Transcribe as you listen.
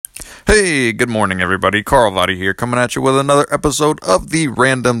Hey, good morning, everybody. Carl Vadi here, coming at you with another episode of the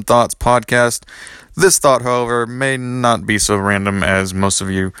Random Thoughts Podcast. This thought, however, may not be so random as most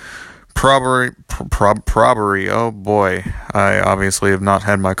of you probably. Oh boy, I obviously have not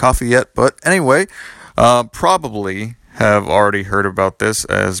had my coffee yet, but anyway, probably have already heard about this,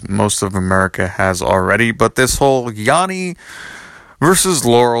 as most of America has already. But this whole Yanni versus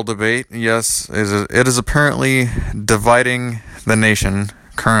Laurel debate, yes, it is apparently dividing the nation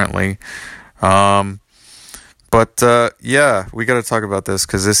currently. Yeah, we got to talk about this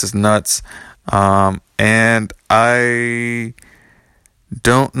because this is nuts. And I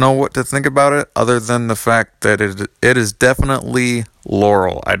don't know what to think about it other than the fact that it is definitely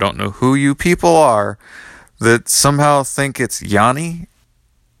Laurel. I don't know who you people are that somehow think it's Yanni,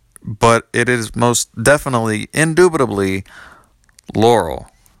 but it is most definitely, indubitably, Laurel.